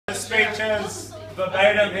speeches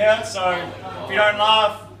verbatim here, so if you don't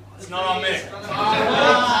laugh, it's not on me.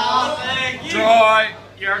 Dry.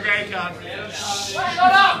 You're a gay cunt. Shut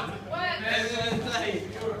up!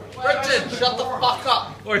 Richard, shut the fuck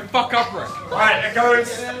up. Oi, fuck up, Rick. Right, it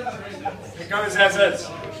goes as is.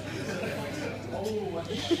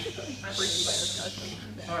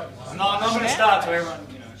 I'm not going to start to everyone,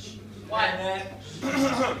 you know.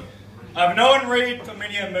 I've known Reid for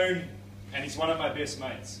many a moon, and he's one of my best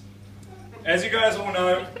mates. As you guys all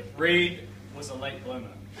know, Reid was a late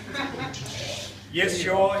bloomer. Yes,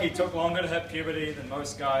 sure, he took longer to hit puberty than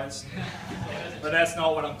most guys, but that's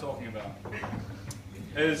not what I'm talking about.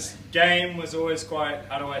 His game was always quite,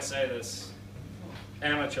 how do I say this,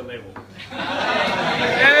 amateur level.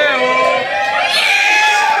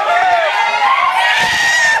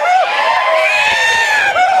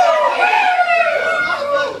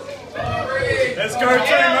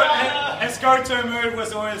 His go-to move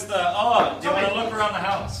was always the, oh, do you want to look around the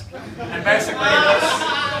house? And basically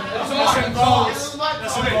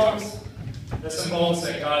this involves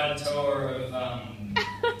a guided tour of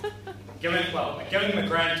giving him a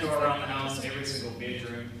grand tour around the house, every single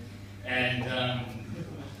bedroom. And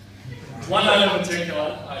one night in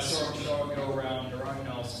particular, I saw him show a girl around her own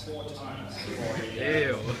house 4 times before he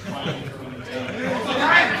finally threw in the deal.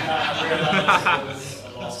 Realised it was a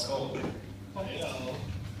lost cause.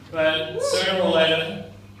 But sooner or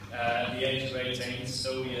later, at the age of 18,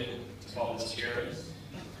 still yet to pop his cherry,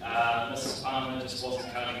 Mrs. Palmer just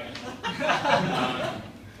wasn't cutting it.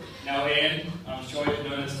 Now Ian, I'm sure you've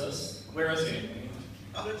noticed this. Where is he?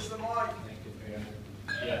 It's the mic.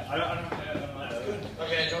 Yeah, I don't know.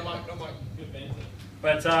 Okay, no mic. Good man.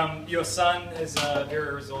 But your son is a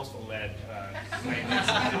very resourceful lad.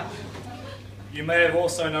 You may have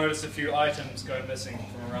also noticed a few items go missing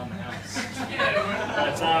from around the house.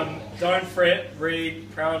 But don't fret, Reid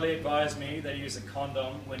proudly advised me that he used a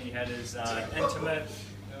condom when he had his intimate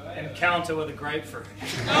encounter with a grapefruit.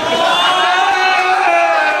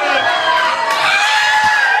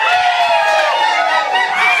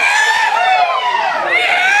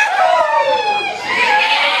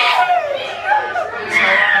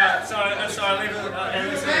 So I leave it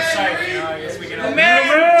safe, you know, I guess we can all...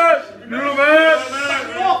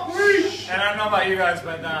 And I don't know about you guys,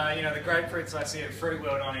 but you know, the grapefruits I see at Fruit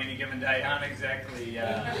World on any given day aren't exactly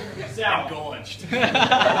engorged.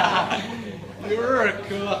 You're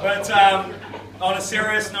cool. But on a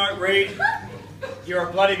serious note, Reid, you're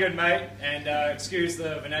a bloody good mate, and excuse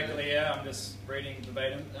the vernacular here, I'm just reading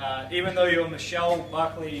verbatim. Even though your Michelle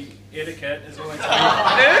Buckley etiquette is always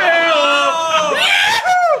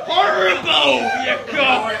horrible!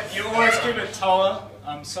 You always keep it taller.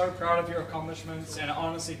 I'm so proud of your accomplishments, and I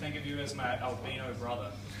honestly think of you as my albino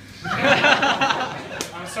brother.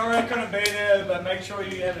 I'm sorry I couldn't be there, but make sure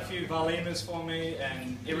you have a few valimas for me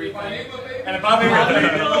and everything. And above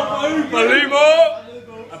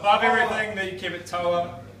everything, that you keep it taller.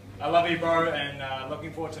 I love you, bro, and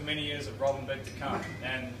looking forward to many years of Robin Big to come.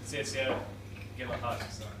 And Cecia, give a hug.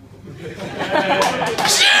 So.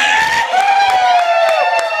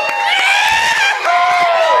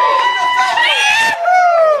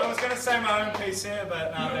 Say my own piece here,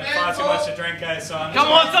 but I've had far too much to drink, so I'm Come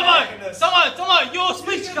on, someone, your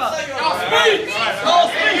speech card. Your speech!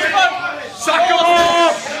 Suck him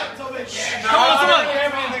off! No, I don't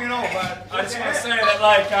have anything at all, but I just want to say that,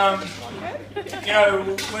 like, you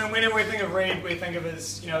know, whenever we think of Reid, we think of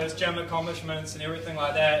his, you know, his gym accomplishments and everything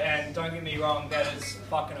like that, and don't get me wrong, that is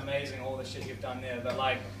fucking amazing, all the shit you've done there, but,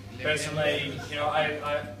 like, personally, you know,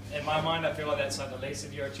 in my mind, I feel like that's like the least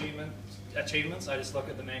of your achievements. I just look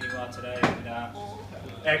at the man you are today, and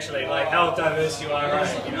actually, like, how diverse you are,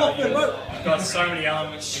 right? You know, you've got so many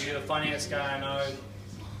elements. You're the funniest guy I know.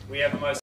 We have the most